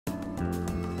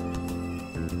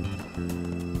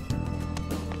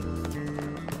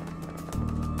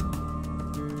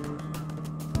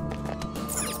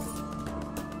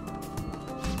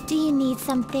need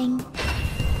something?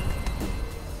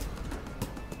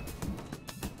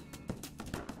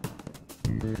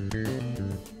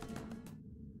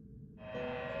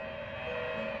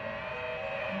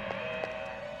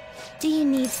 Do you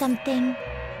need something?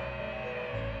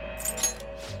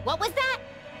 What was that?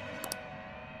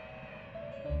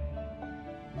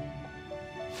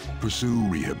 Pursue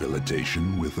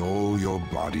rehabilitation with all your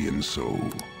body and soul.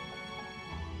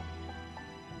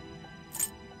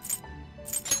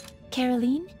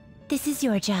 Caroline, this is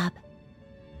your job.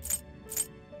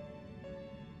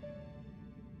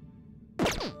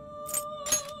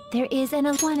 There is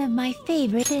one of my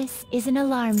favorites. This is an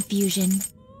alarm fusion.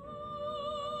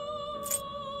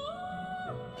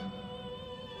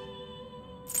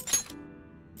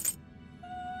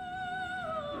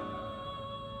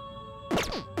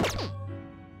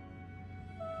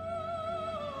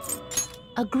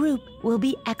 A group will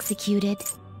be executed.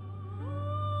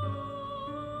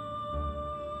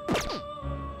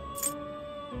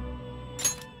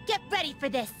 Get ready for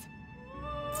this!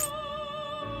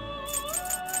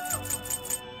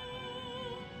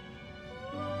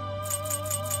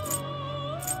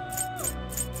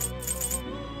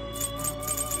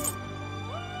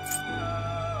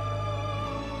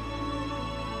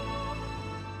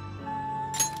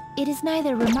 It is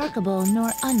neither remarkable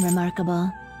nor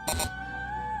unremarkable.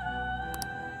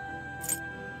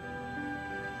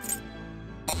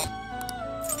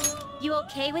 You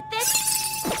okay with this?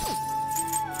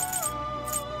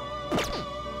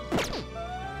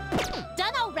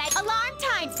 Done already! Alarm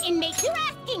time, inmate! You're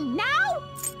asking now?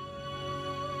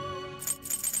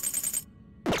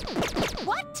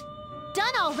 What?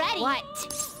 Done already? What?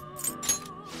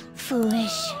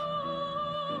 Foolish.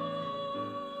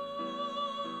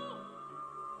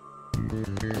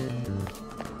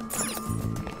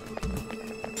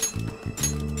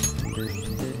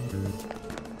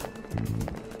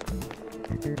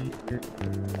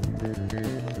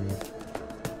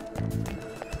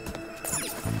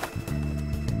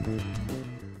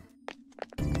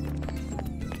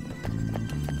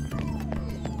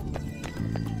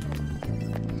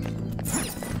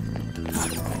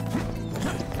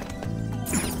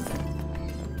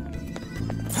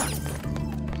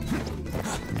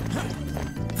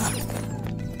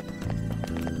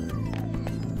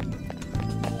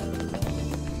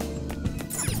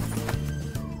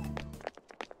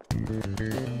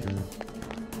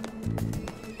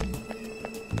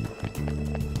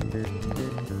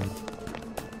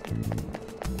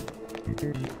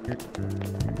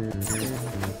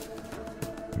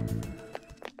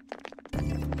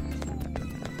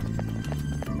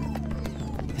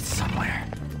 It's somewhere.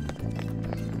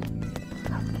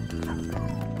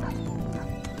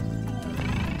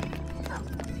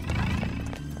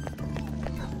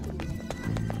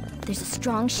 There's a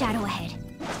strong shadow ahead.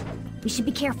 We should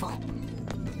be careful.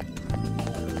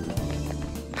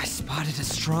 I spotted a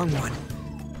strong one.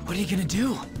 What are you gonna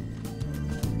do?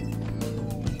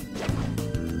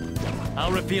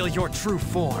 I'll reveal your true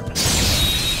form.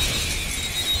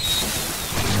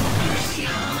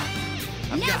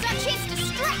 Now's our chance to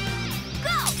strike!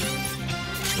 Go!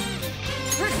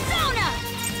 Persona!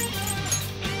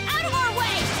 Out of our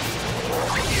way!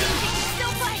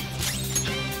 Still fight!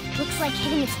 Looks like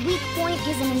hitting its weak point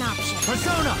isn't an option.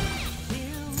 Persona!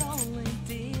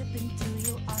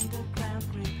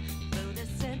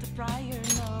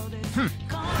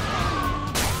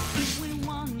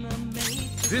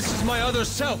 This is my other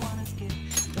self!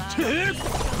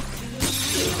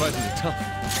 Surprisingly tough.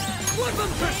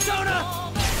 Weapon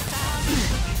Persona!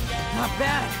 Not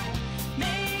bad!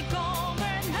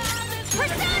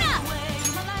 Persona!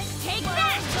 Take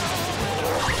that!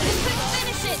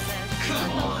 Finish it!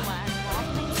 Come on!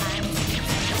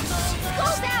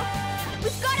 Goes out!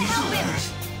 We've got to help him!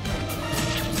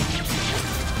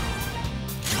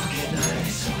 Okay,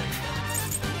 nice.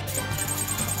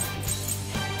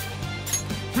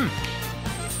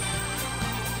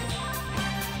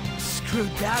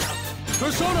 Screwed that up.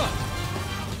 Persona!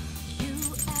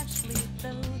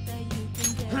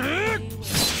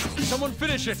 Someone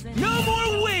finish it! No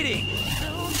more waiting!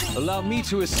 Allow me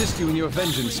to assist you in your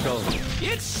vengeance, Skull.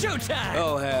 It's showtime!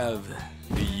 I'll have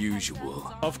the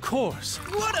usual. Of course.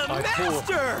 What a I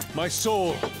master! pour my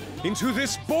soul into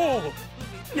this bowl!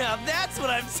 Now that's what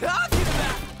I'm talking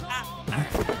about!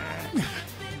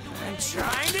 I'm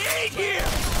trying to eat here!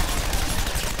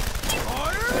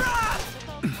 Order up!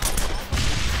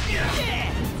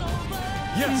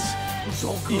 Yes! It's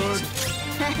all good.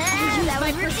 That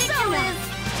was ridiculous!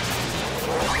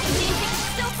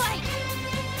 Still fight!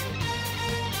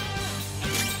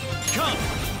 Come!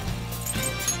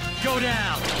 Go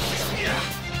down!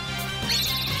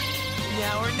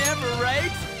 Now or never,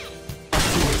 right?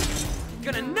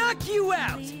 Gonna knock you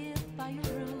out! You're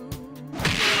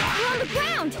on the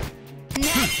ground!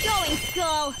 Nice going,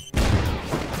 Skull!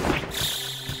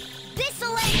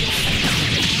 This'll end it!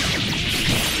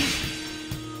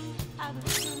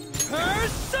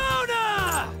 Persona!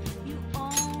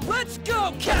 Let's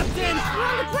go, Captain! You're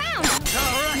on the ground!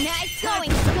 Alright! Nice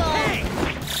going, Skull! Hey!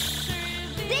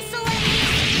 This'll end it!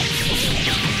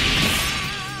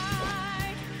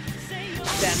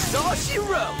 That's all she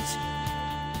wrote!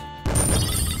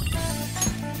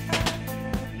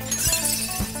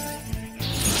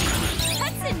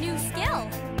 That's a new skill!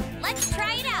 Let's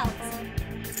try it out!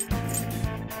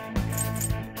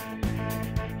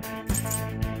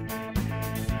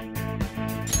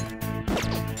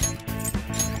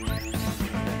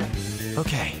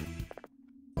 Okay.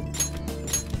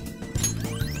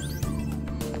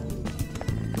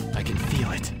 I can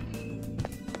feel it.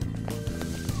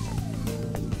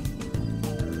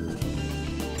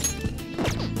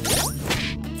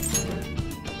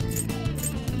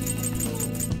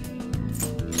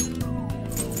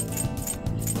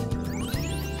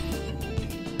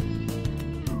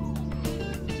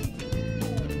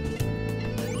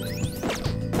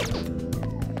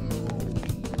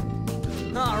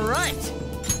 All right.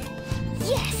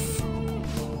 Yes!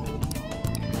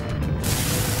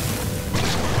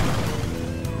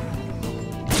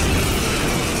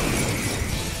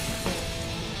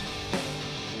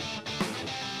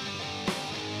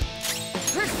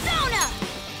 Persona!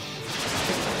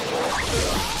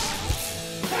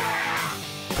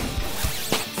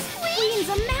 Queen's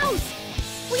a mouse!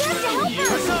 We have to help her!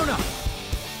 Persona!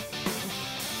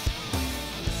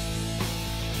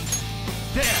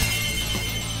 There!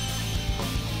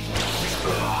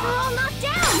 We're all knocked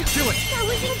down! Do it! That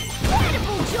was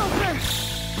incredible, Joker!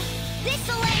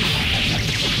 This'll end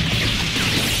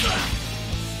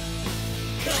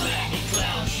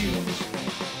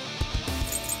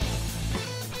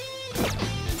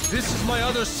This is my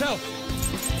other self.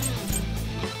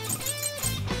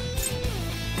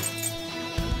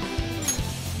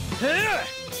 Here!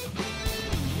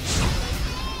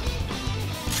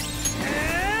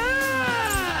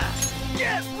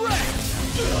 Get wrecked!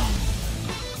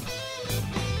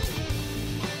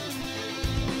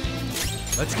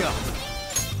 Let's go.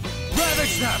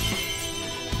 Ravage them!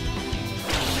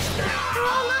 They're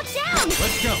all knocked down!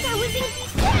 Let's go. That was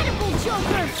incredible,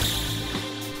 Joker!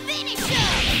 Finish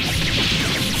him!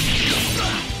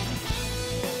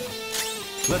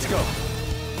 Let's go.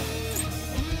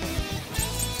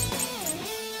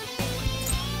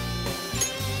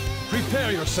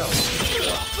 Prepare yourself.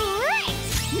 Great!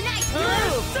 Nice move!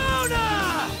 Persona!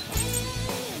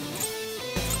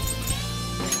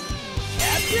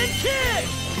 Captain Kid!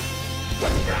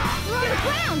 We're on the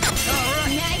ground!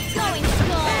 Alright. Nice going,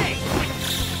 Skull! Hey!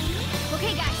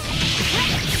 Okay, guys,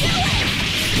 let's do it!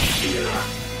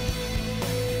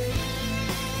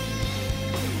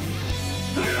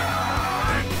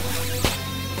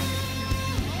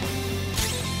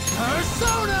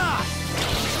 Persona!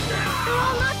 They're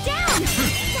all knocked down!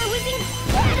 That was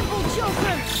incredible,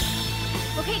 Joker!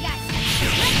 Okay, guys, let's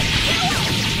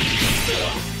do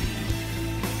it!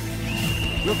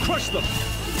 We'll crush them.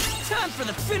 Time for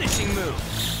the finishing move.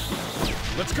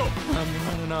 Let's go. I'm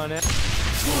running on it.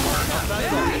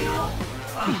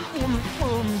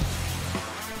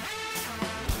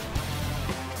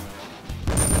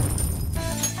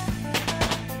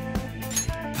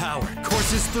 Power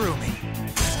courses through me.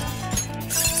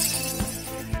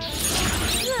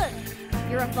 Good.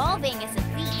 You're evolving as a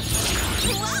thief.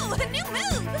 Whoa, a new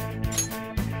move!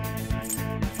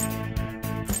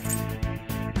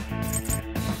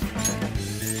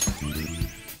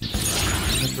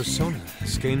 The persona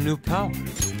has gained new power.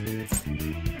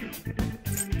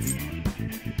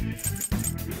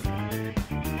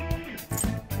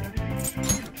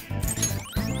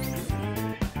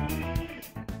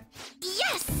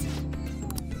 Yes!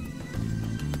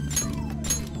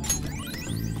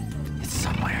 It's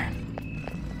somewhere.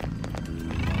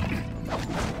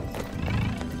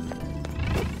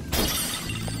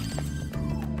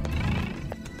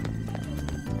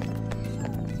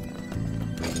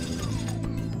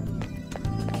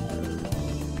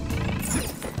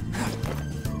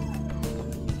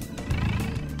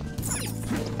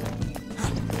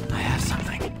 I have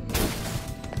something.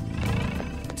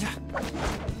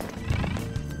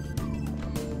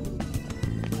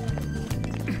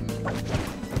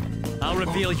 I'll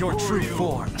reveal your true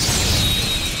form.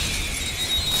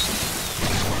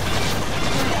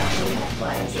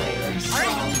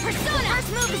 Alright, Persona! First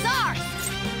move is ours!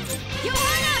 You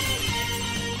run us!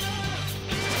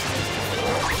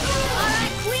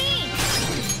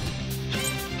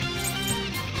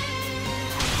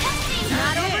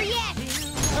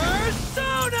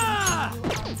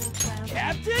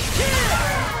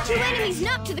 He's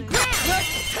knocked to the ground.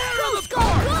 Go,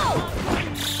 Skull, go!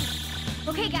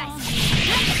 Okay, guys.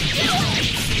 Let's do it!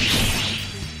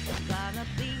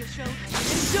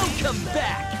 Don't come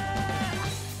back!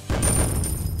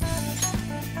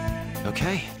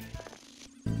 Okay.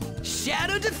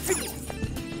 Shadow defeat!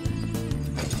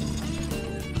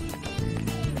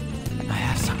 I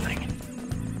have something.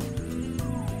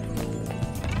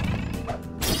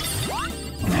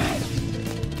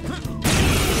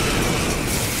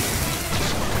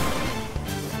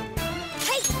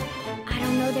 Hey! I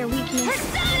don't know their weakness.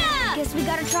 Persona! Guess we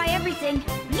gotta try everything.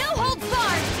 No holds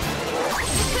barred! We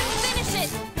couldn't finish it!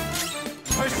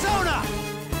 Persona!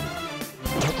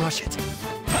 Don't rush it.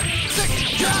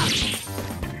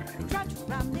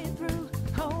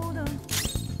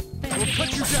 We'll put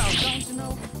you down.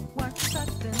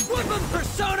 Whip him,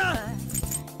 Persona!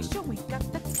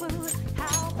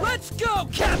 Let's go,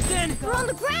 Captain! We're on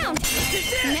the ground!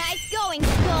 Nice going,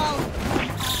 Skull!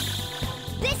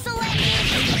 This'll end it!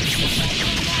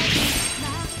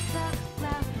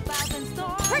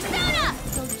 Persona!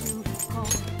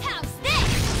 How's this?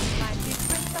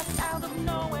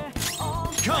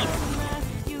 Come!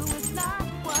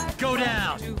 Go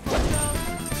down!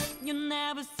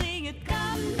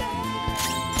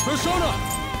 Persona! Persona!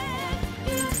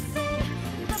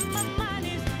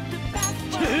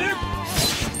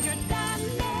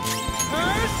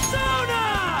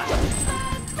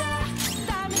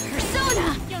 Persona!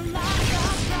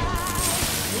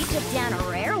 We took down a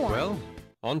rare one. Well,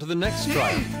 on to the next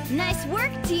strike. Nice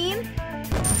work, team!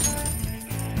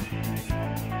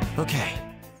 Okay.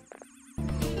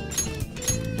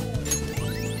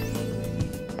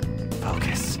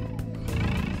 Focus.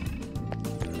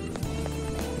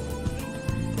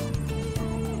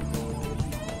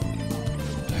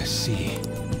 I see.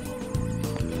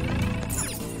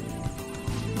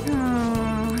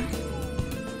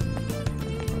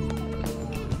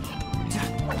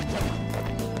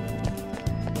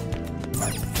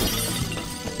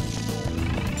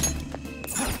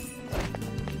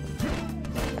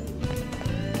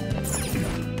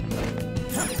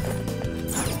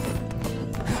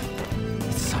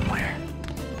 It's somewhere.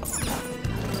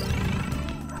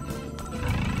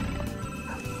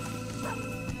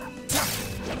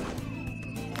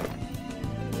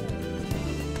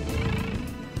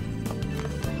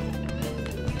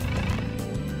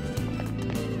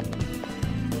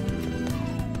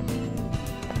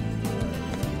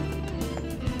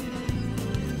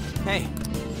 Hey,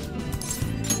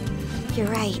 You're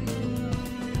right.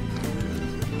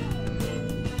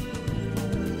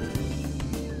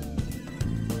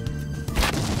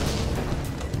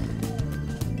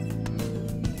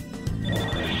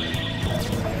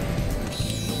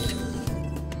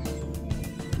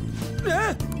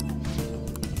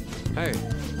 Hey,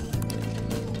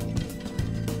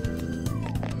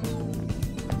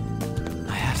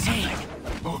 I have something.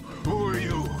 Who are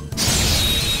you?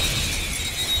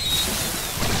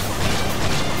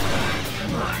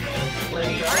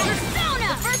 Persona!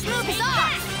 The first move is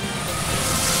off!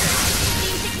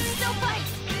 Seems it can still fight!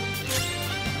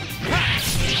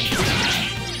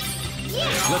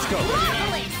 Yeah! Let's go.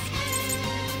 Marvelous!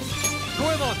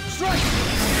 Goemon, strike!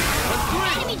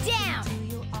 Enemy down!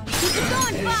 Keep it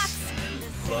going, Fox!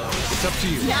 It's up to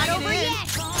you. Not over yet!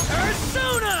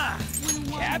 Persona!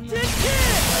 Captain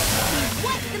Kidd!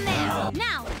 What's the matter?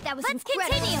 Now, that was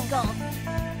incredible, Skull.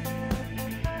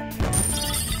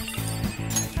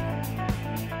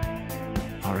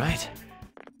 All right.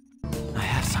 I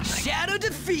have something. Shadow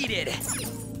defeated!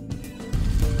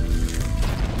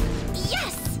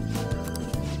 Yes!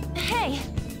 Hey!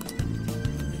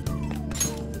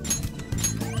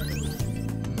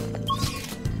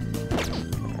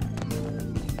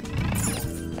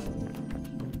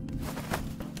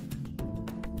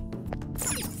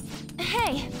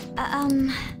 Hey,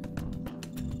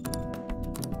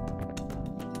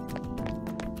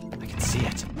 I can see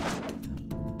it.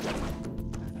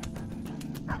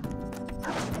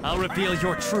 I'll reveal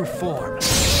your true form.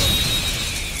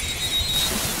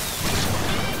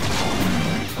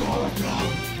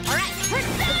 alright, Persona!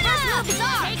 The first move is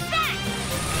off! Take that!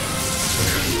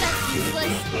 That's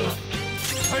useless.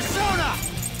 Persona!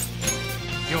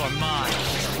 You're mine.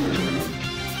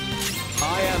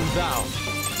 I am thou.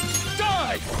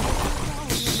 Die!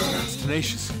 It's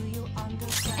tenacious.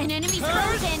 An enemy's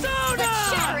frozen. Persona!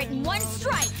 Let's shatter it in one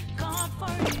strike.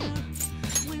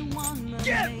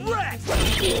 Get wrecked!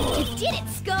 You did it,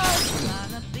 Skull.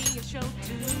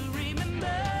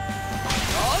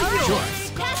 All Alright,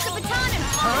 yours! pass the baton and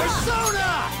follow up. Persona!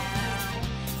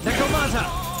 Nekomata!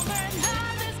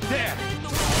 There!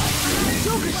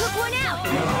 Joker took one out.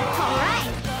 Alright.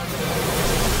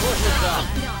 short with that.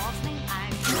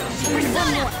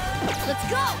 Persona! Let's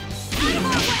go! Out of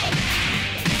our way!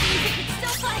 Seems it can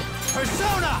still fight!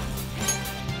 Persona!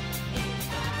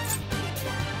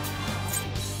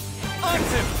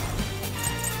 Onto!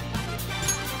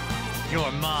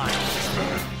 You're mine.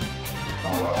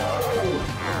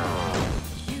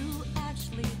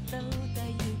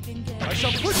 I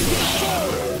shall put you to the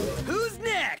sword! Who's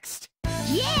next?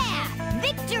 Yeah!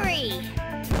 Victory!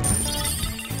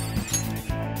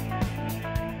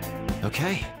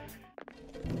 Okay.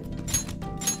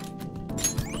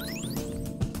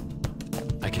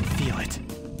 I can feel it.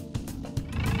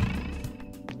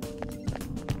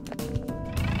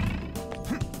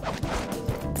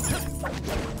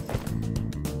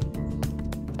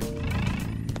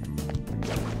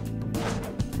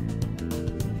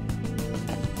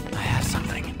 I have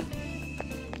something.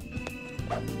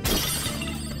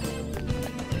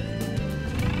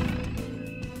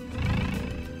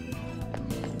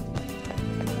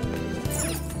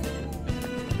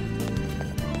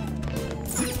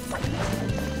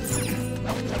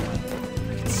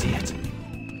 I can see it.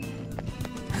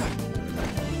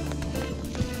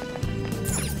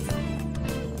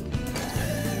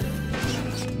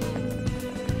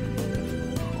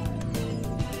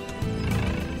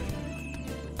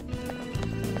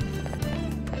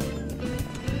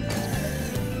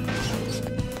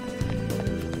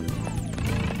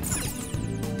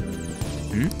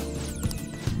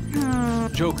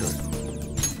 Joker.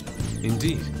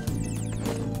 Indeed.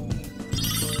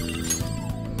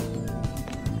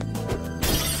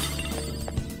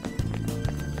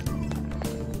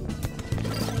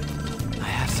 I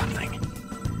have something.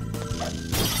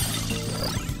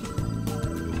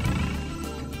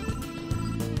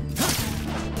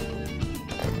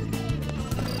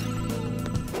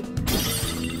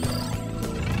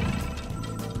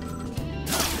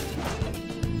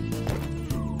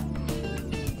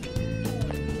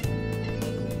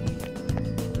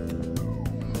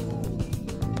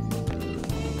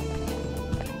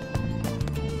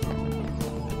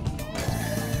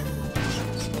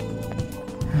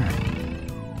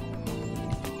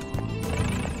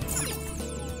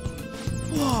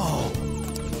 Whoa!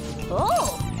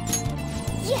 Oh!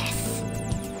 Yes!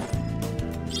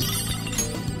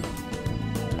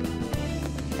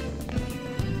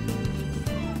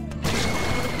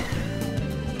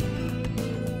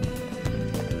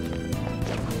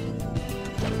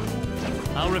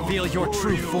 I'll reveal your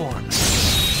true form.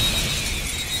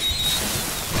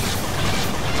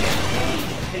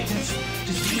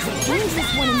 Who's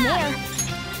this one in there?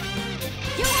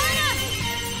 Joanna!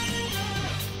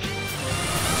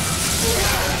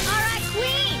 Alright,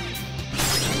 Queen!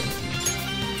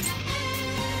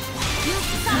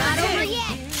 Not over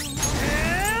yet!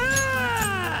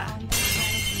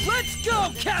 Let's go,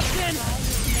 Captain!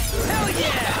 Hell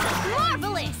yeah!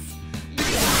 Marvelous!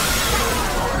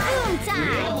 Boom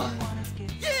time!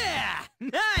 Yeah!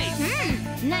 Nice!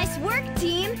 Nice work,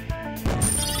 team!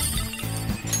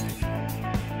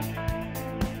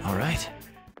 All right.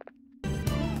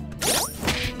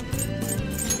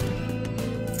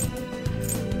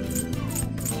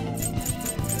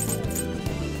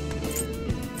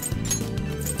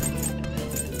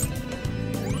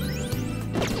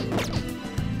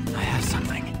 I have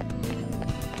something.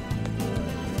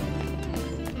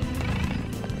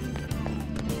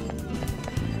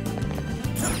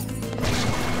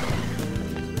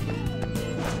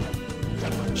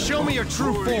 Show me your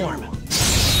true form.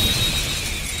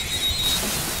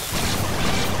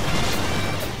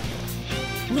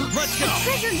 Look, Let's go. a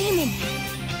treasure demon!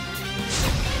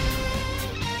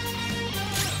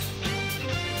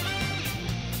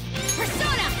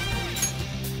 Persona!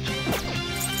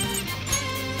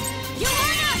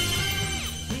 Joanna!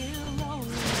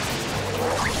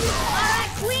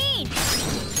 Alright, Queen!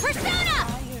 Persona!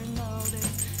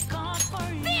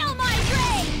 Feel my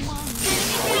rage!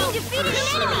 Queen defeated an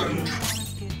enemy!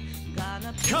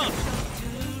 Come!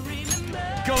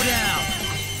 Go down!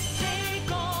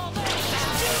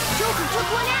 Joker took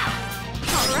one out!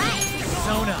 Alright!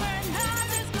 Persona!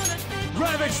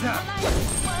 Ravage them!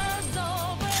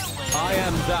 I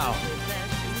am thou.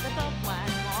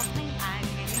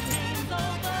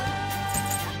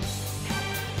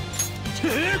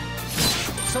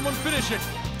 Someone finish it!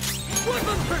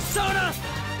 Woodland Persona!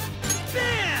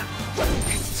 Bam!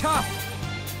 It's tough!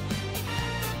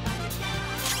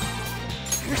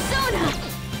 Persona!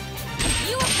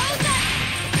 You oppose that?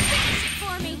 Finish it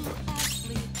for me!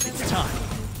 It's time.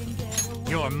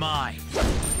 You're mine.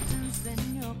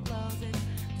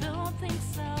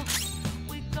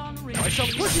 I shall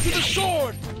put you to the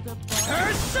sword!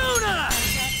 Persona!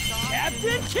 Captain!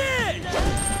 Gifted kid!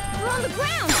 We're on the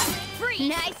ground! Free!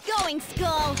 Nice going,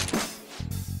 Skull!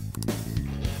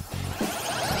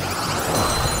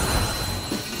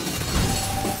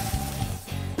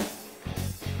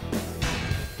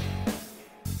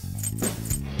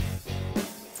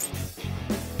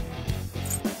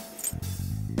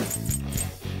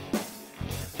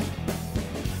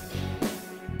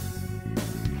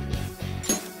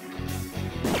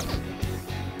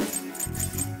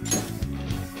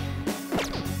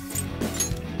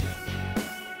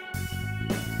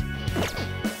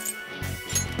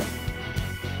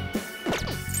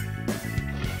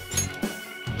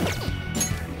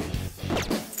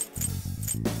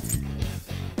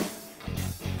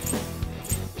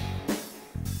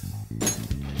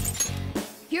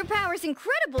 Your power's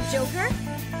incredible, Joker!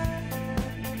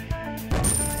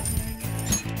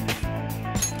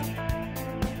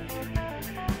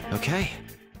 Okay.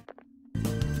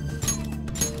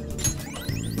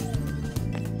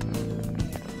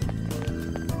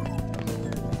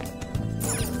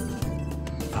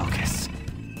 Focus.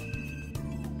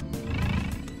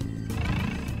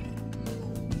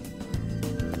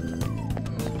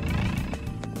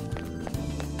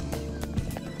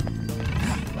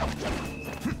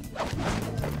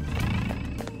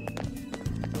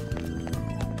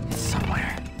 It's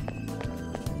somewhere.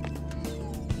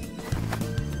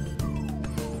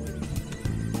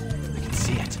 I can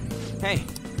see it. Hey,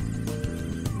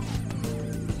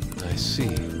 I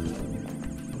see.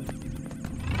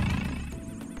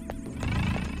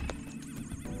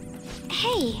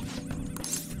 Hey!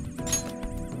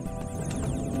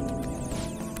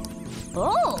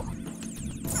 Oh!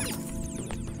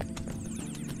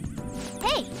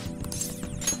 Hey!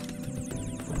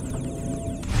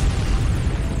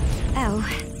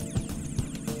 Oh.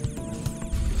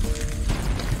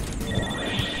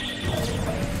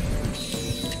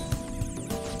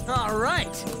 all right.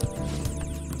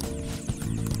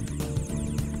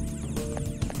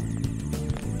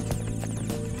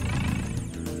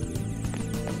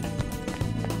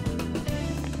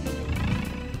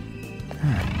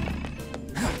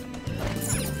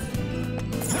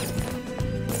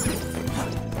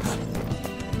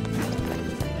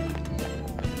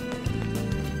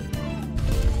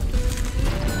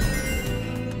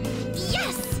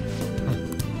 Yes!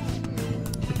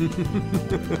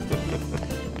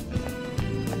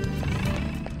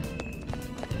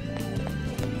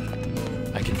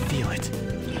 I can feel it.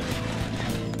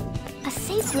 A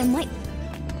safe room might...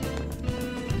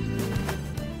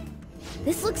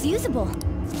 This looks usable.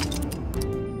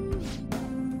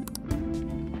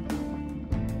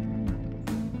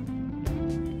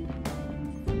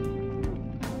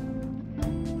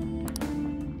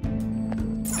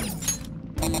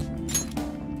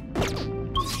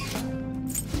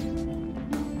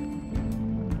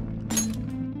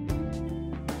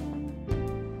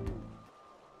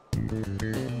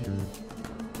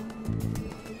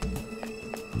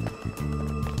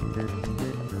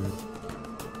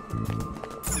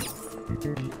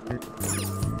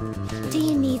 Do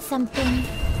you need something?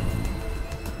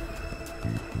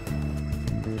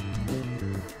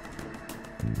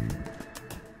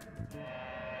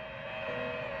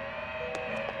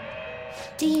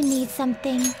 Do you need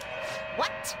something?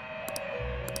 What?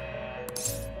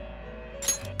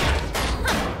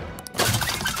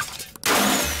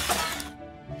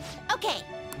 Okay.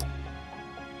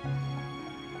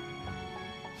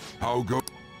 How go?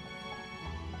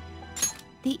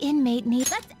 The inmate needs...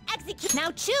 Let's execute.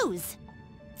 Now choose.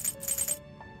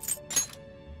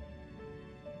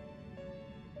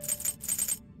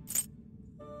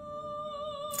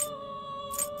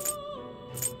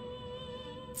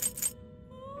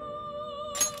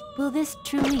 Will this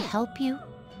truly help you?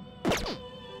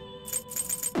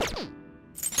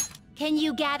 Can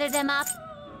you gather them up?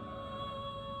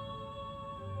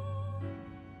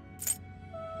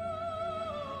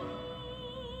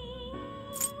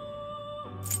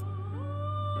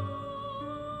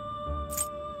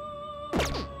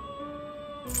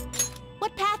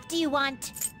 What path do you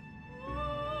want?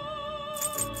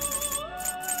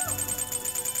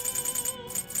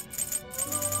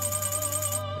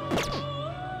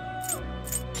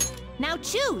 Now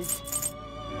choose!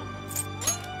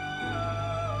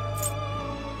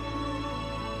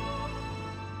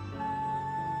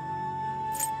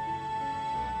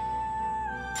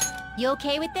 You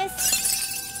okay with this?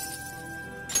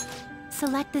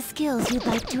 Select the skills you'd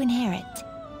like to inherit.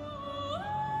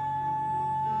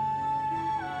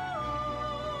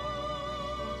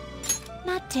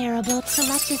 Not terrible.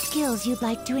 Select the skills you'd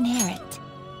like to inherit.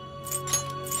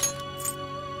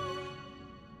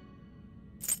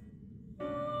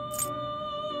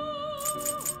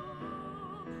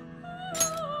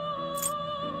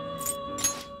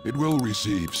 It will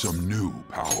receive some new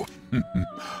power.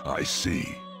 I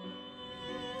see.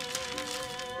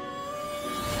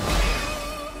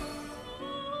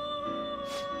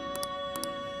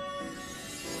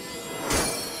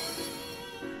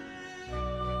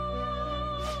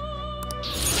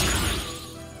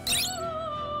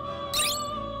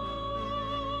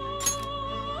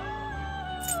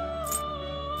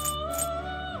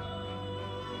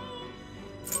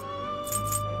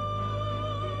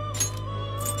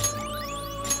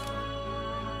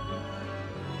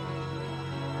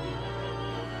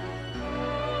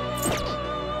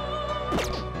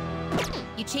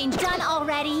 You changed done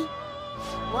already?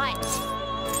 What?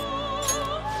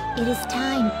 It is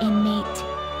time, inmate.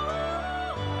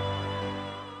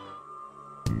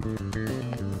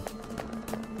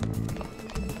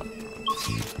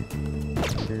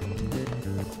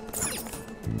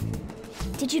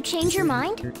 Did you change your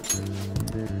mind?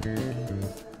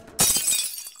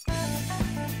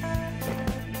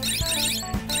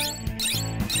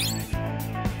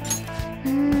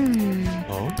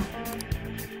 Oh?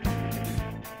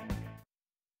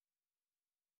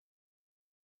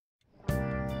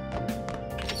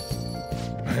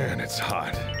 Man, it's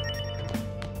hot.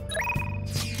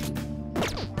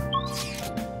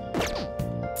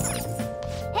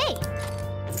 Hey!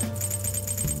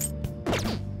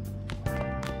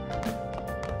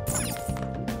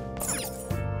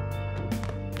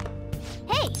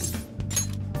 Hey!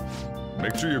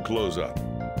 Make sure your clothes up.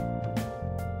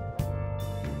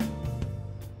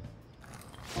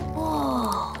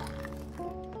 Whoa!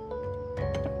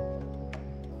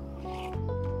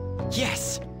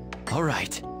 Yes! All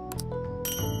right.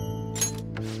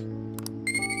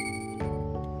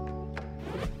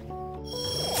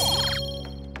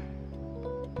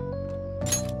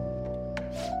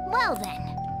 Well then.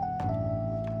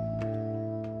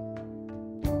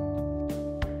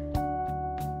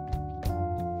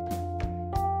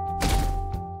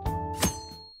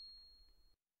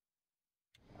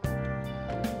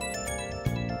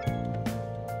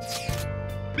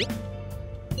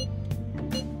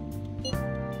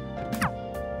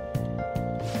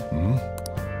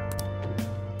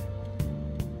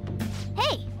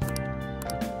 Hey!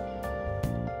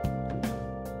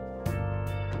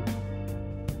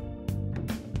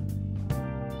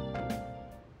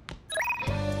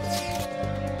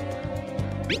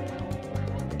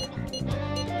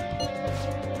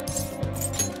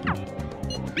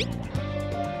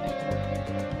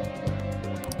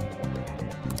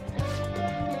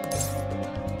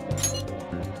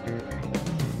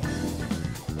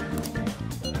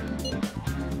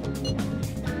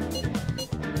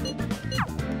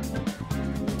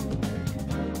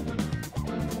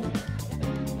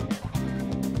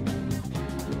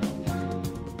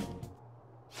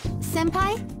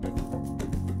 Senpai?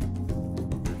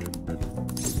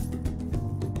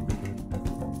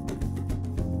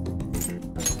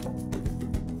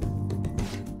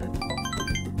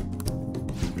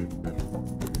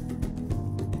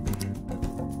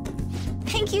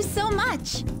 Thank you so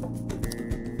much!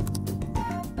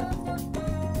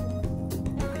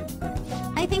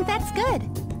 I think that's good.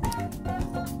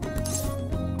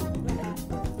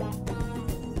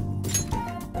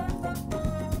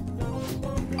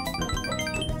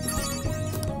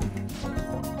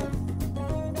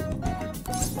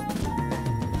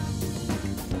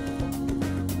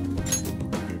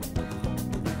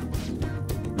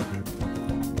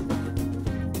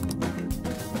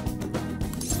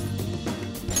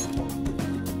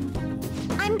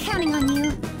 I'm counting on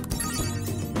you.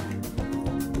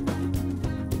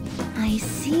 I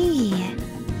see.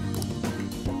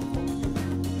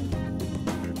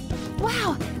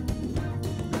 Wow!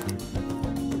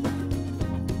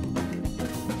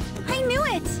 I knew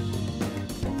it!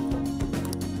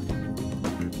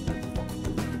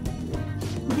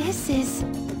 This is...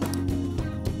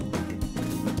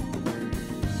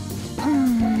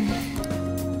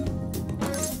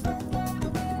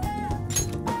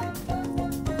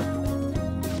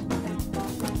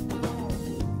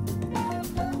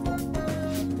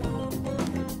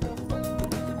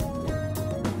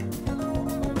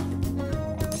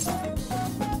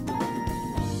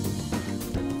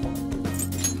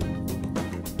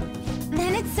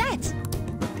 Then it's set!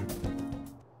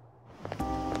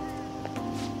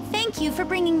 Thank you for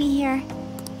bringing me here.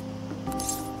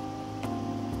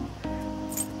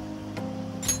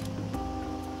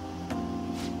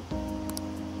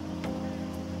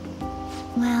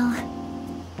 Well...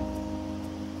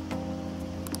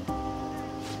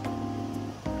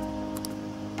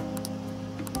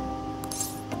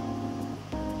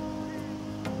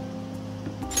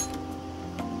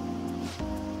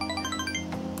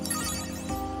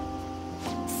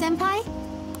 Senpai?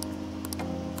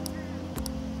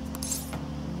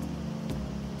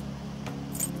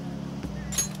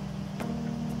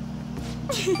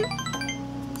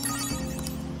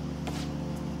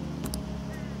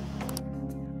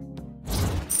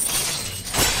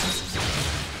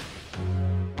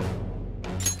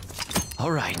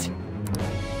 All right.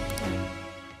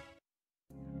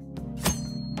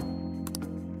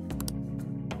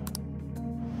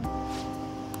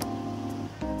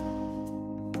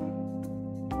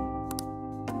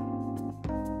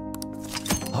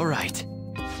 All right.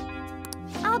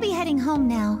 I'll be heading home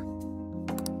now.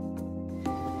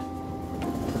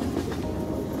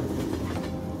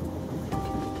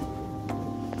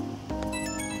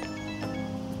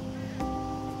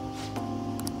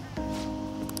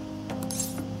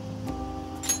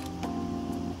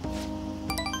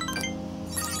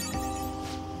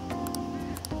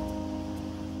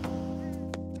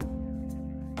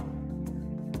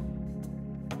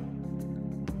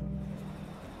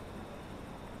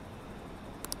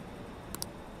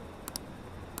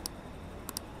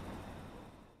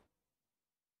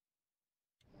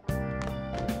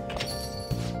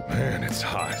 Man, it's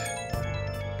hot.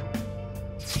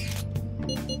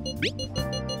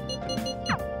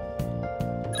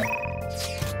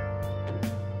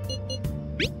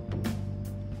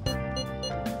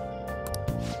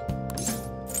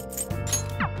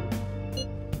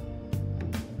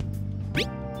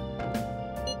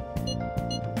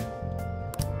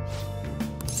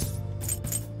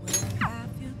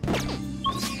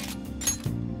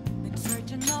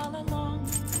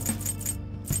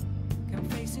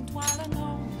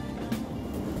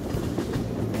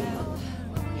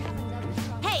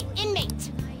 Hey,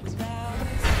 inmate!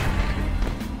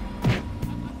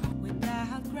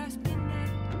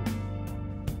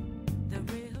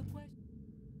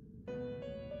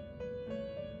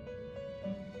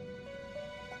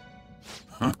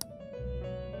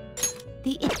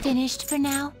 The it finished for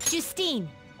now? Justine,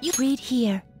 you Read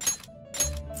here.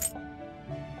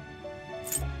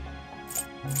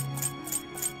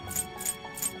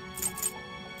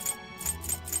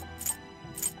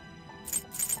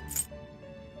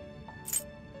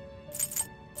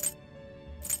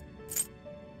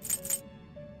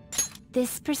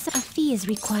 A fee is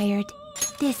required.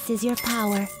 This is your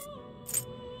power.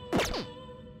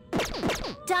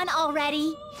 done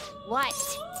already?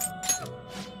 What?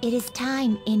 It is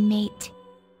time, inmate.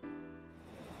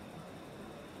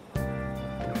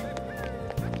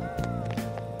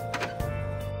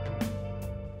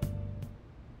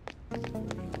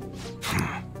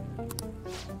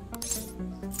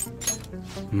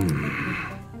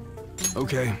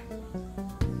 Okay.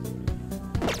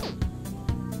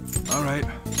 All right.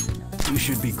 You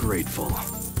should be grateful.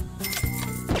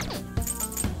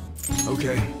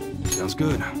 Okay. Sounds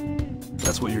good.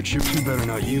 That's what you're You better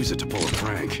not use it to pull a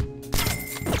prank.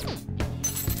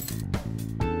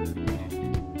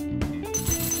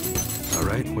 All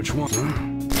right, which one? Huh?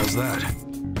 How's that?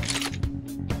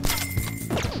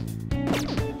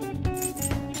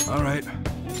 All right.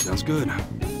 Sounds good.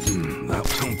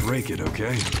 Don't break it,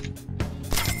 okay?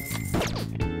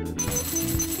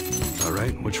 All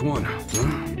right, which one?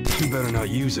 Huh? You better not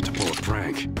use it to pull a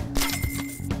prank.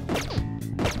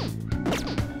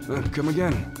 Come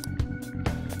again.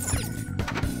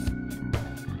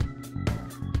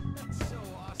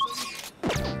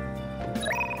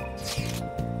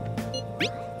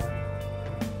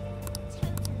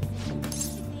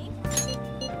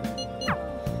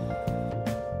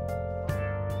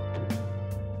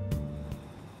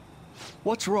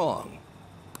 What's wrong?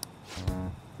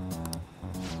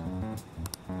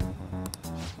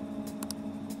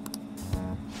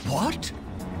 What?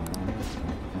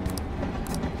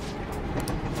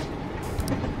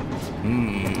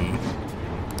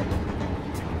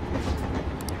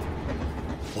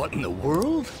 What in the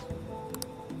world?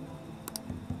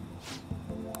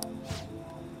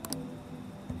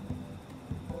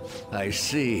 I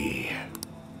see.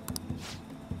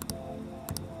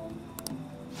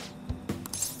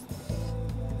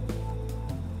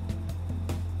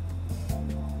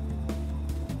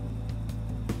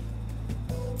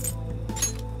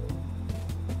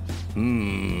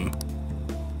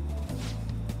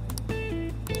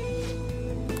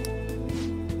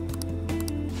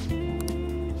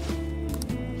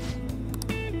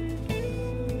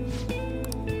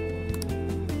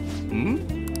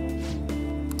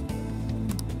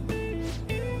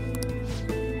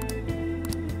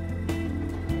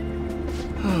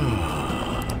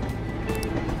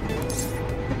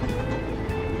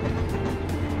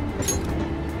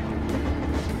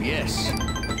 Yes.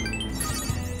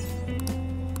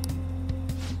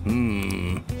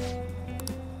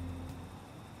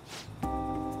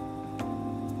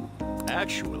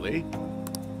 Actually...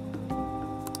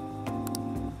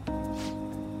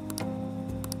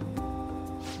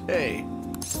 Hey.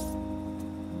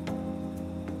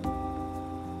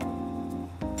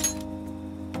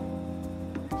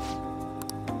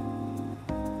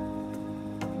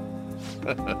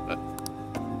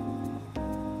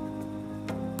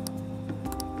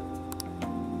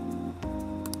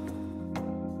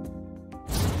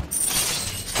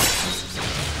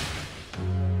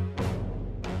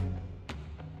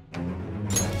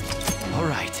 All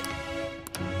right.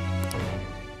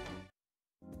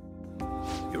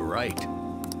 You're right.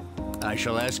 I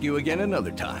shall ask you again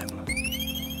another time.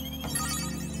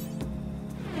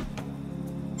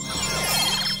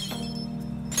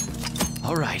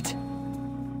 All right.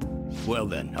 Well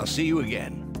then, I'll see you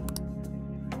again.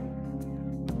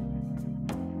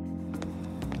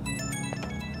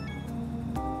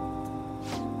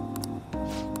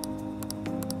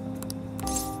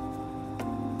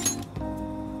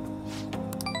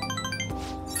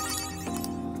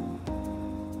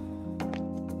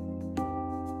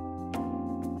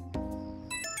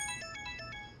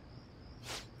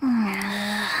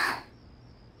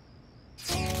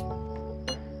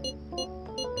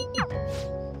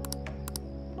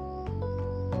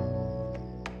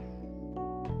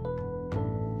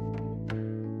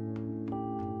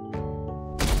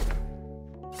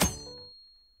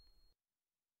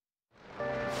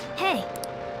 Hey,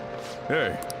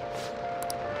 Hey,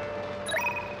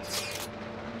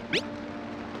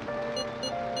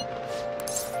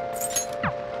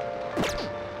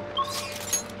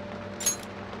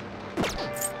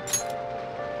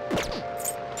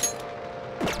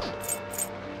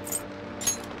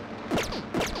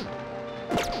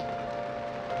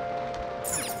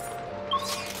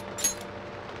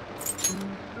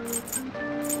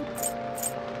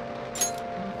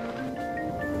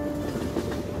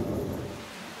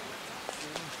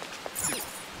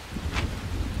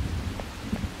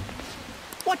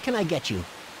 What can I get you?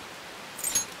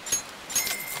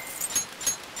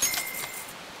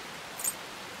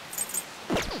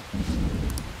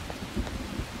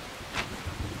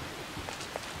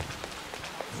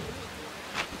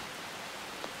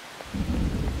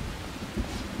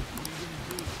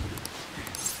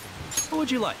 What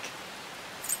would you like?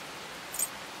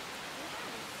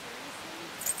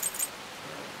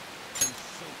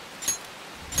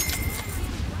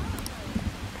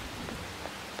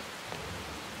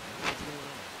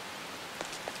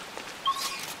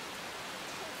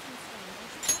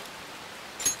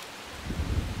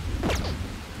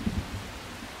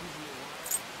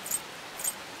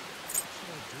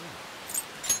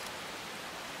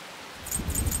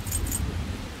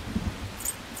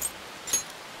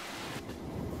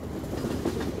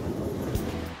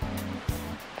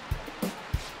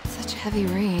 Such heavy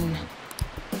rain.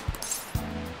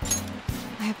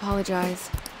 I apologize.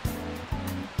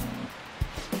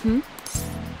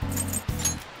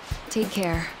 Take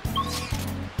care.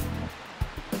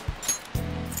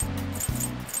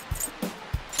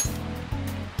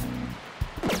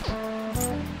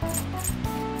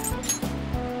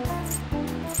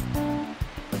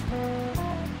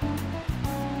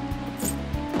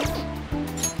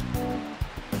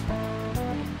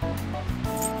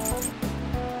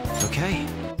 Okay.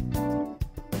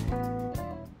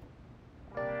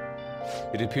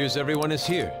 It appears everyone is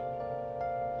here.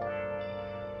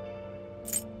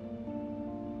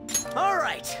 All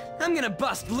right, I'm gonna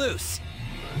bust loose.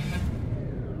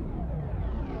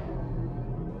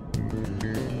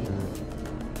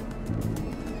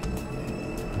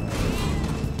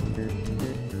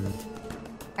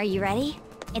 are you ready?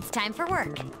 It's time for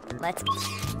work. Let's...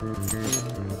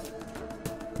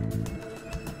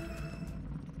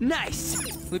 Nice.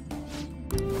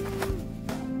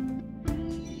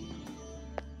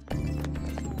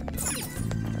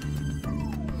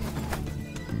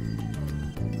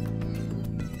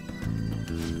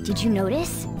 Did you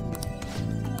notice?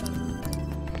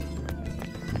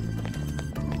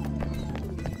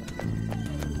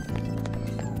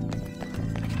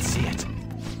 I can see it.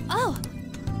 Oh!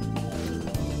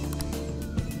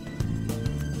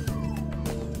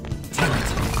 Damn it.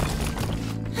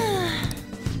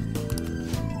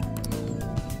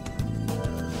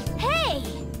 Hey!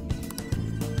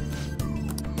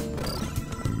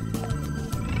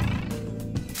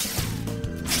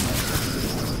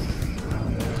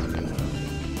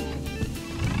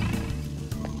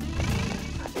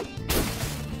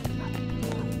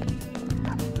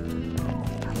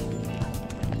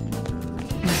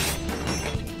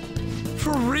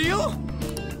 For real?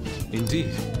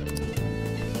 Indeed.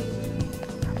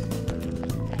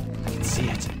 I can see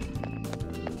it.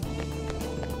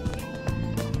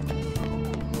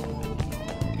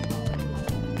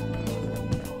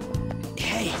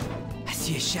 Hey, I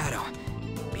see a shadow.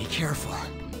 Be careful.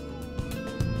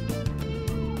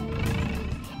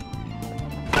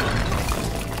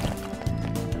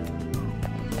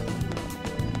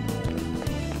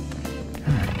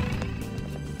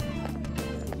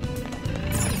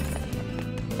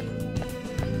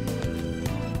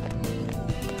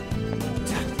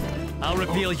 I'll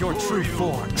reveal your true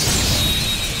form.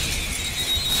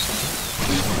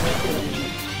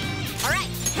 Alright,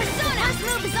 Persona! First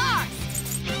move is ours!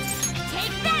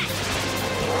 Take that!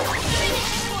 Finish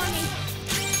it for me!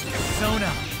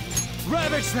 Persona!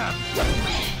 Ravage them!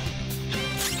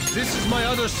 This is my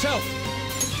other self!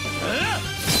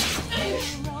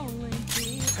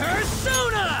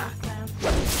 Persona!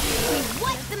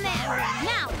 What's the matter?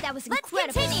 Now, that was incredible.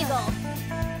 Let's continue!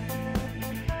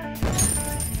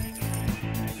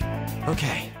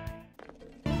 Okay.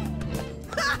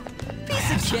 Ha!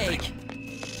 Piece of cake!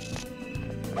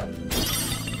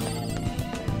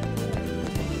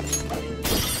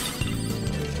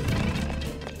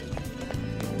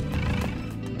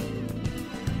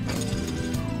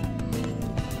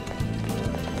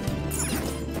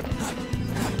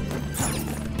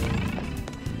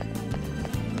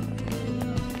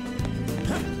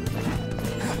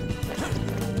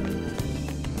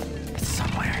 It's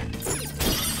somewhere.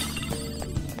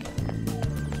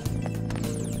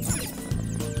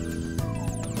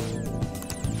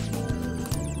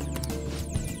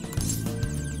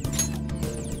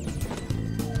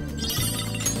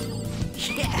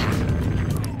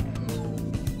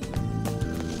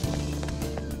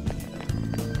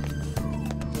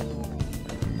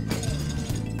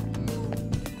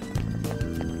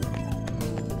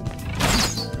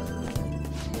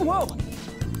 Whoa!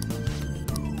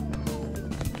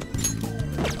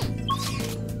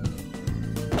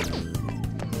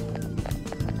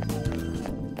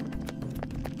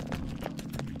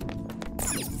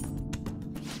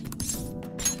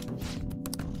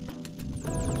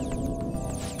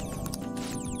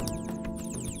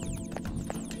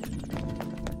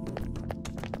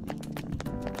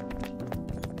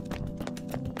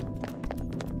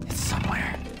 It's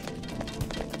somewhere.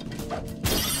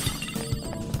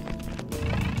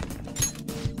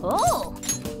 Oh!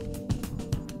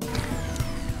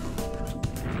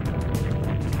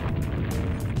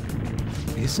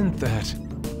 Isn't that...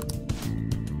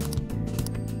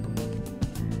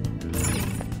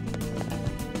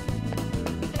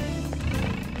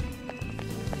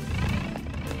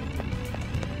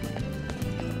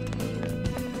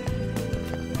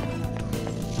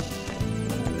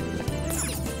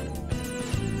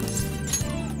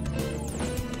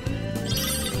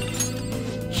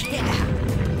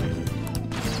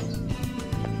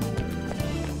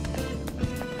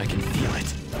 I can feel it.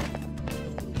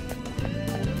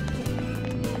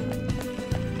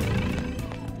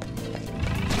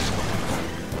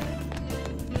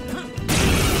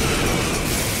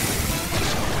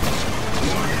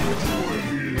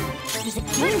 There's a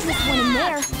dangerous one in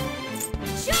there!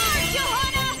 Charge,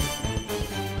 Johanna!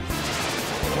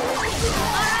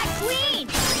 Alright, Queen!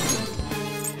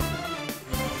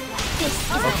 This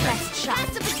is our best shot. Pass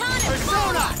the baton and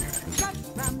Persona!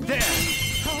 There!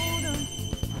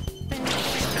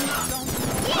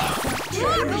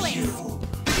 Marvelous!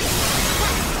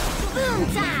 Boom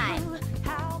time!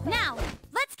 Now,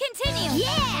 let's continue!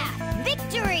 Yeah!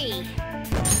 Victory!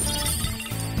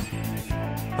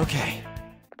 Okay.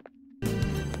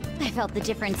 I felt the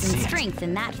difference in strength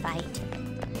in that fight.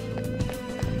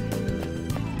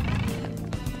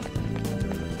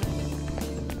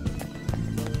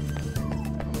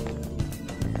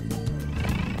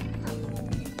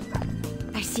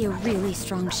 I see a really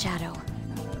strong shadow.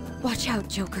 Watch out,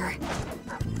 Joker.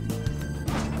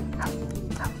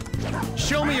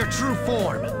 Show me your true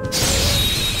form!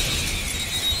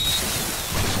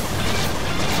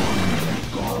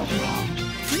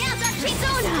 Now's our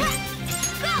Persona!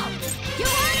 Go!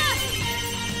 Johanna!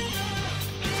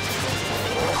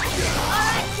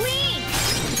 Alright, Queen!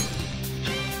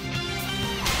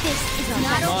 This is our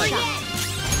not over yet!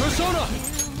 Persona!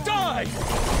 Die!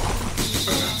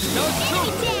 Now it's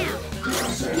Enemy true! down!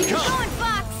 Keep going,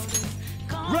 Fox!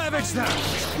 Ravage them!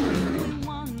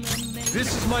 This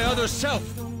is my other self!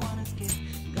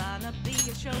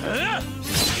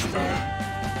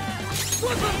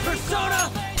 Flip him, Persona!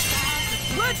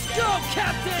 Let's go,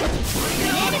 Captain!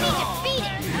 Enemy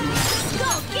defeated! Go,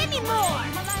 give me more!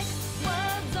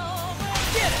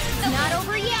 Get it! Not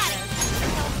over yet!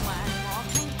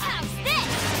 Ouch!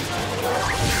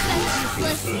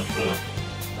 useless.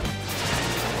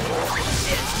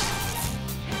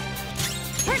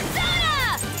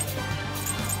 Persona!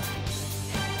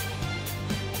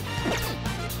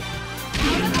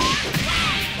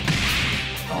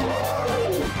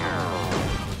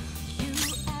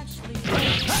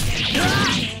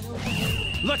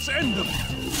 Let's end them!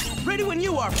 Ready when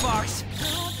you are, Fox.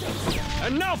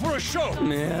 And now for a show!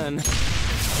 Man.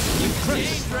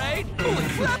 Impressed, right? Holy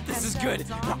crap, this is good.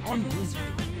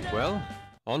 Well,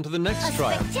 on to the next A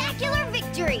trial. spectacular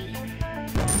victory!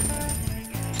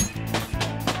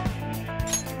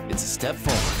 It's a step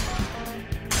forward.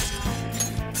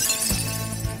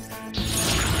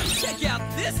 Check out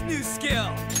this new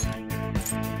skill!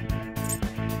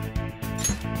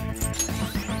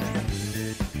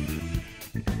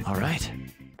 All right.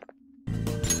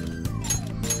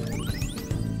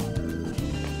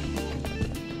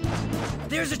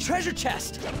 There's a treasure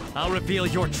chest! I'll reveal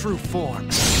your true form.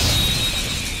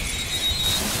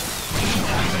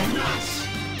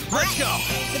 Let's go!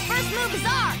 The first move is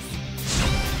ours!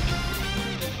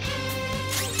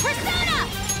 Persona!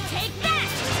 Take that!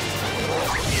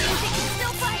 You think you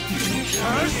still fight?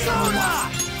 Persona!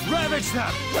 Ravage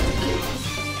them!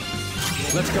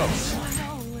 Let's go.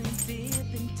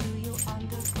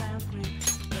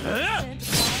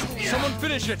 Someone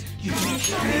finish it!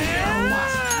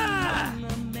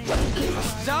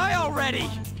 Die already!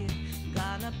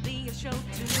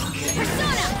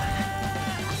 Persona!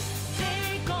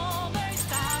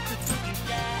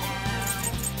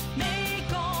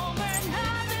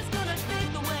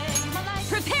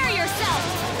 Prepare yourself!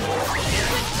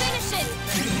 Quick, finish it!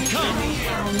 Come!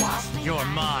 You're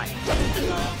mine!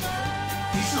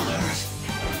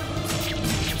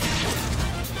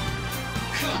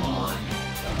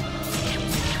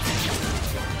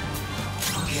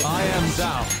 I am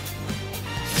thou.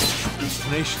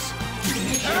 Tenacious.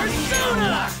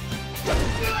 Persona!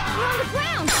 You're on the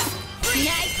ground!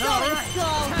 Nice going,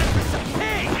 Skull!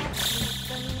 Hey!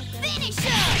 Finish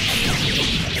him!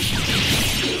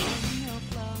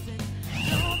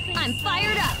 I'm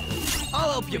fired up!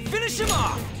 I'll help you finish him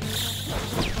off!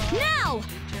 Now!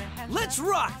 Let's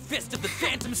rock, Fist of the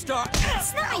Phantom Star!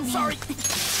 Snowing Sorry!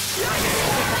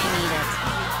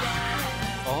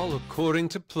 All according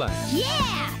to plan.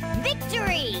 Yeah!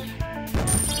 Victory!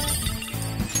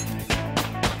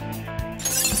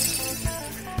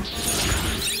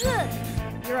 Ugh,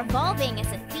 you're evolving as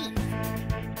a thief.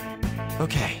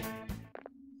 Okay.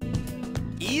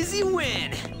 Easy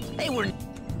win! They were...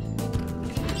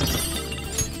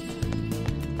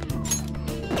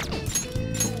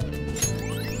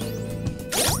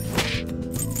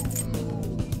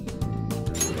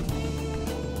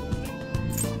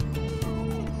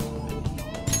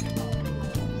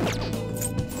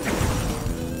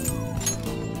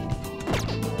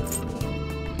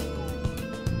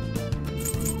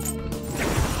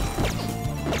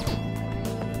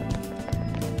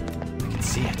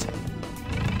 see it.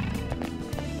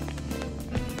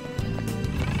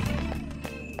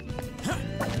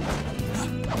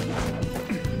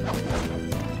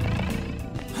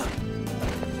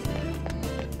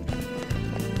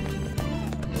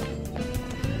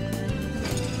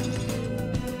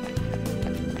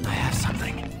 I have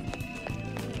something.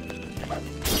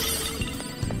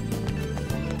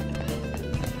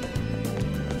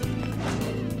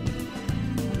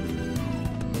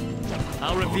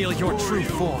 I'll reveal your true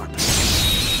form.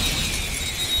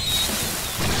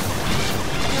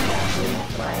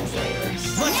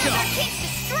 Let's go!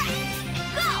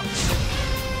 Go!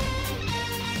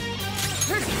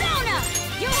 Persona!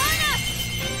 You're on us!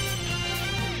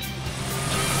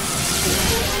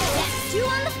 That's two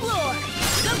on the floor!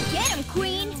 Go get him,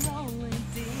 Queen!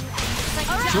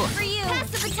 All right, Sure. for you! Pass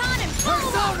the baton and boom!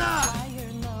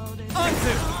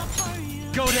 Onto!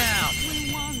 Go down!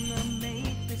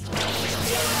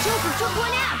 Joker took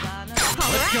one out!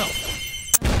 All Let's go! right.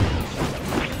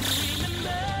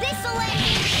 This'll end!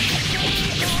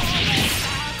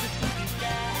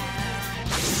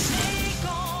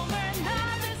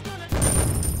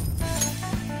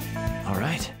 All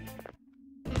right.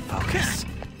 Focus.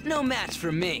 No match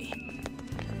for me.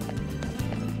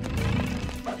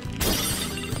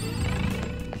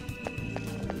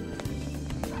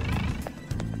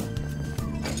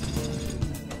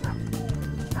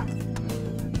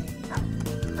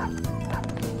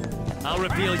 I'll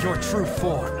reveal your true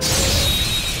form.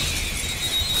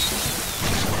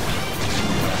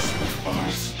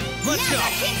 Let's Now go!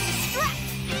 that kid's distressed!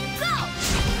 Go!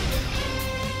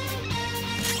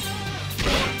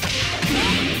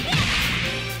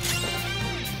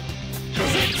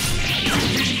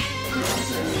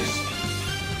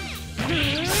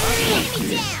 Give me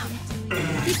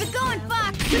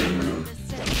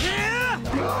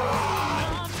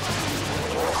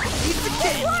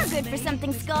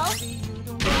something, Skull.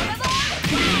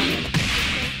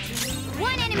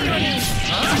 One enemy remains.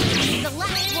 The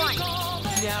last one.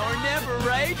 Now or never,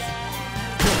 right?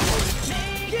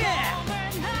 Yeah!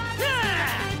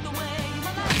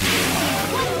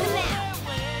 What's the map?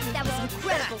 That was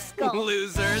incredible, Skull.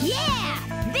 Losers.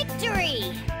 Yeah!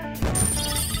 Victory!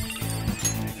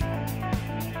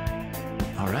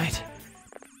 All right.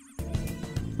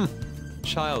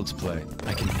 Child's play.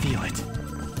 I can feel it.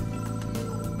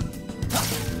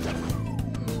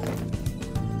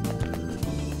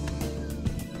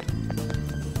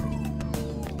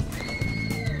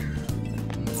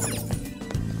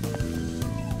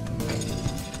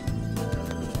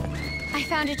 I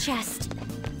found a chest.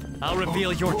 I'll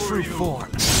reveal your true form.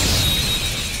 Now's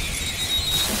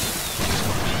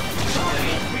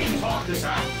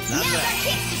our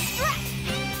chance to strike!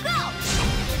 Go!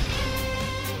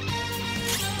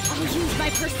 I'll use my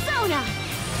persona!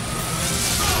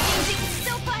 They can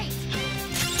still fight!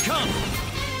 Come!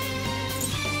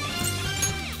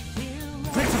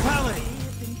 Principality!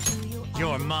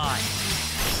 You're mine.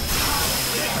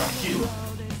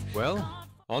 Well,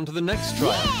 on to the next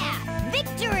trial. Yeah!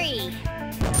 Victory!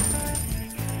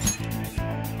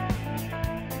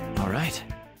 All right.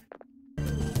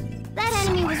 That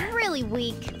enemy was really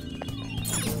weak.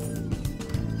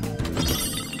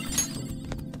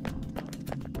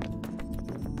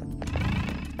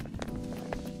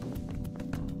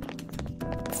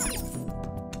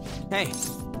 Hey.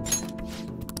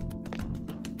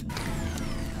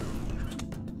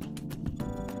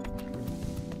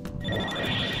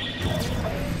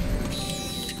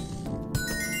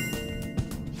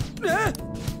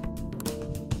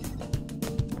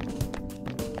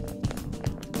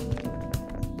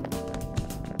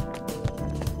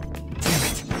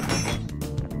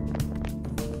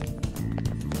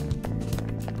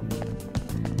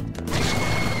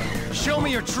 Show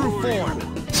me your true form!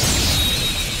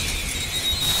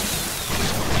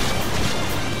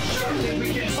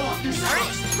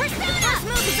 Alright, Persona! First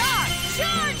move is ours!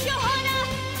 Charge, Johanna!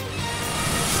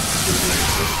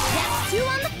 That's 2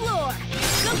 on the floor!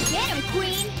 Go get him,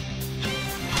 Queen!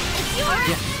 It's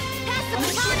yours! Pass the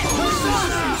baton!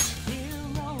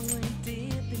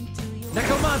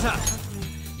 Nekomata!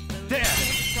 There!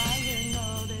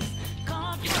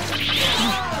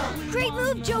 Great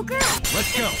move, Joker!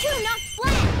 Let's go! 2 knocked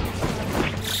flat!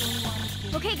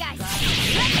 Okay, guys, let's do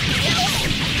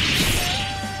it!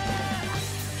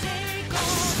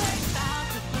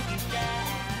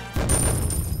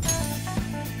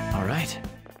 All right.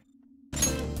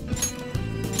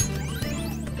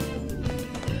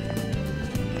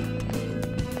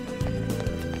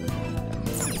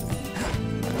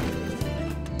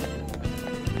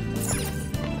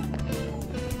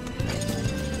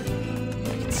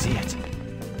 See it.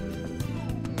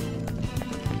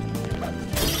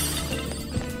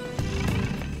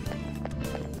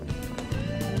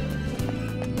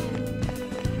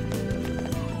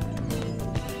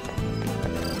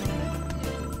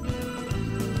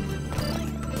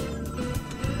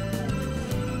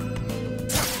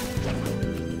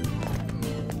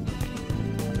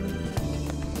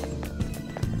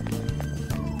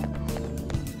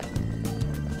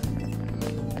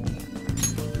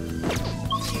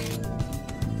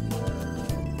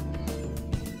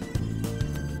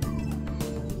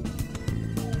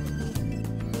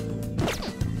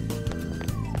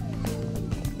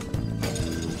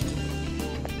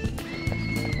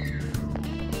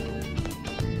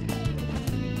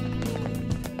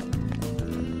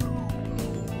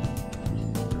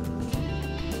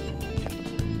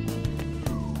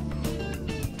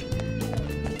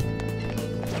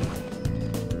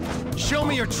 Show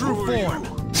me your true form!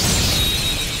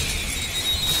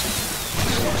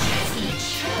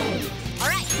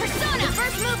 Alright, Persona!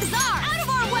 First move is ours! Out of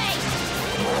our way!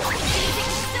 They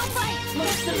can still fight!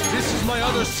 This is my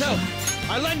other self.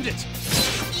 I lend it.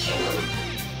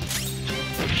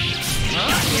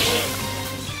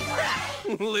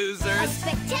 A Losers!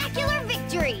 spectacular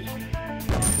victory!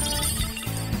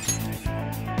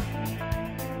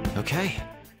 Okay.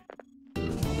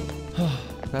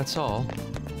 That's all.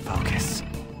 Focus.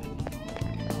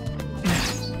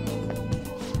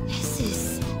 This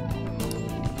is...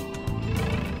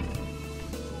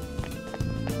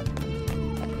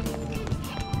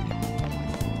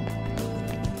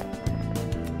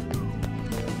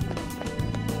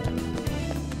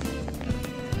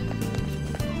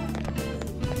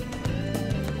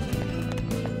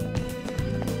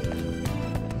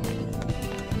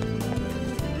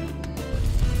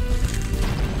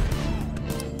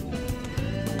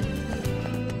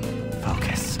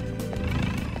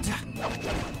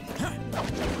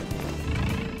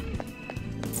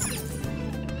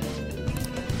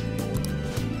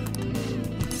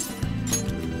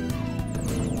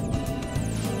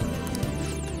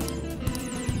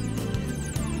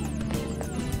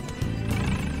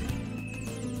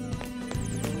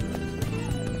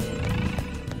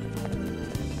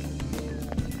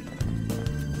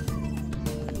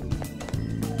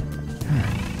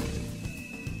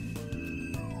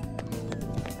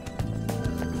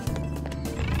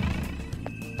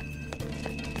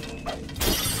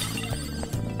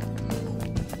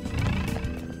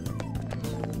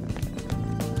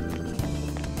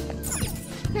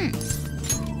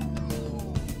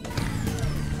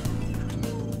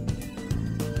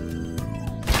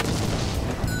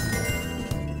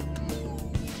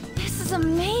 That's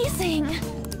amazing!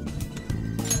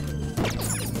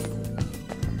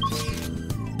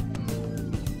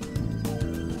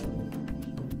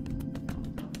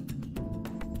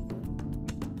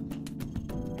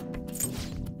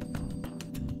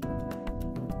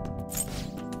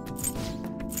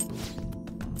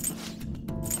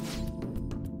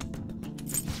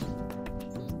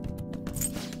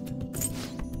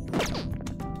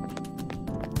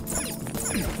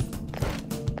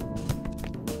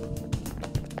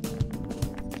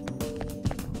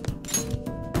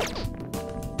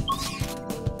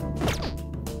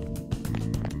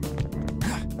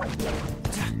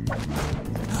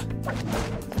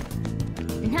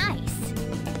 Nice.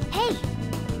 Hey.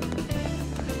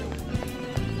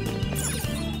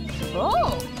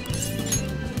 Oh.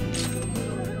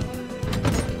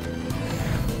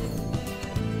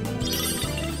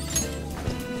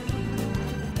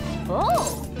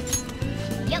 Oh.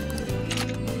 Yep.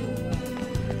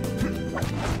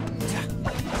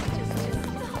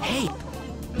 Hey.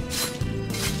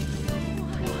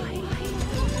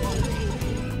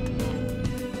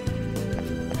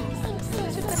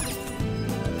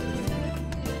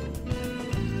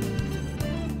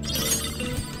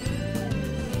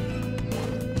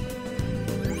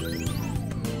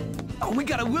 Oh, we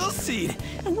got a will seed,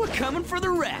 and we're coming for the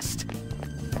rest.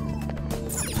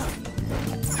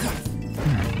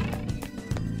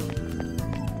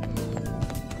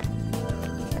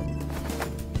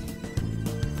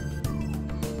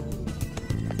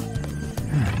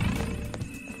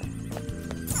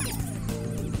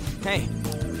 Hey.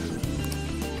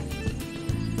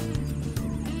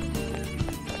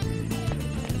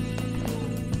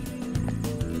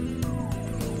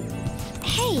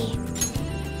 Hey.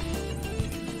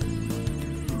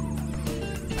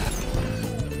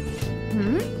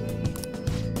 Hmm?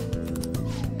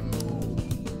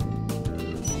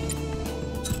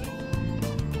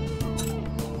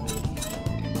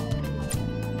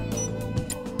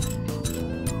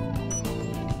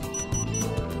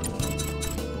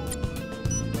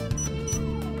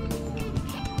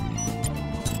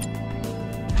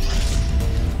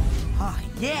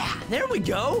 Yeah, there we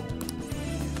go!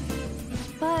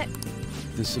 But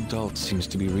This adult seems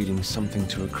to be reading something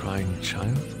to a crying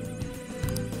child.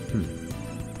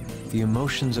 The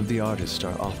emotions of the artist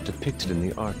are oft depicted in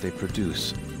the art they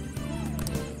produce.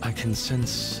 I can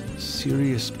sense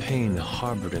serious pain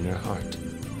harbored in her heart.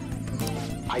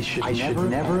 I should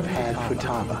never have had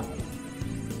Futaba.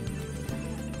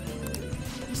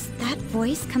 is that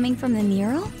voice coming from the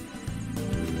mural?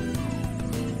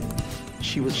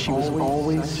 She was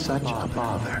always such a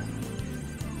bother.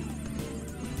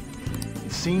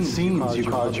 It seems you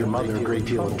caused your mother a great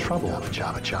deal of trouble,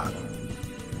 Futaba-chan.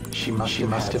 She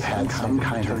must have had some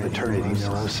kind of maternity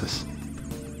neurosis.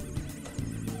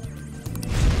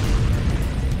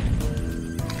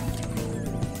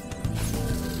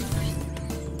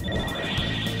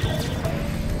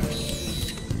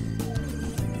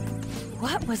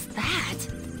 What was that?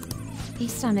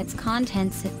 Based on its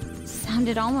contents, it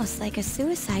sounded almost like a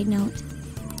suicide note.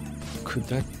 Could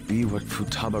that be what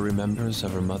Futaba remembers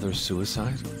of her mother's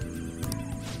suicide?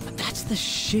 But that's the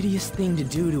shittiest thing to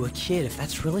do to a kid if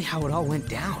that's really how it all went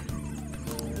down.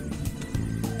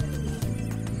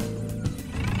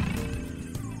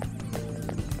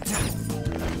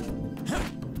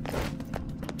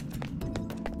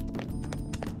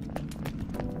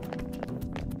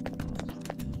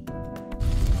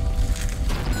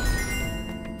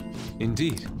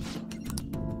 Indeed.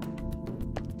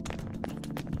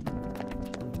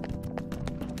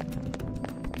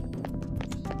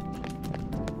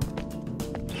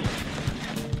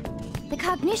 The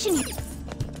cognition...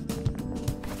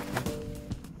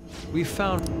 We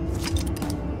found...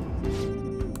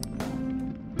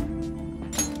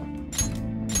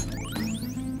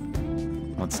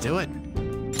 Let's do it.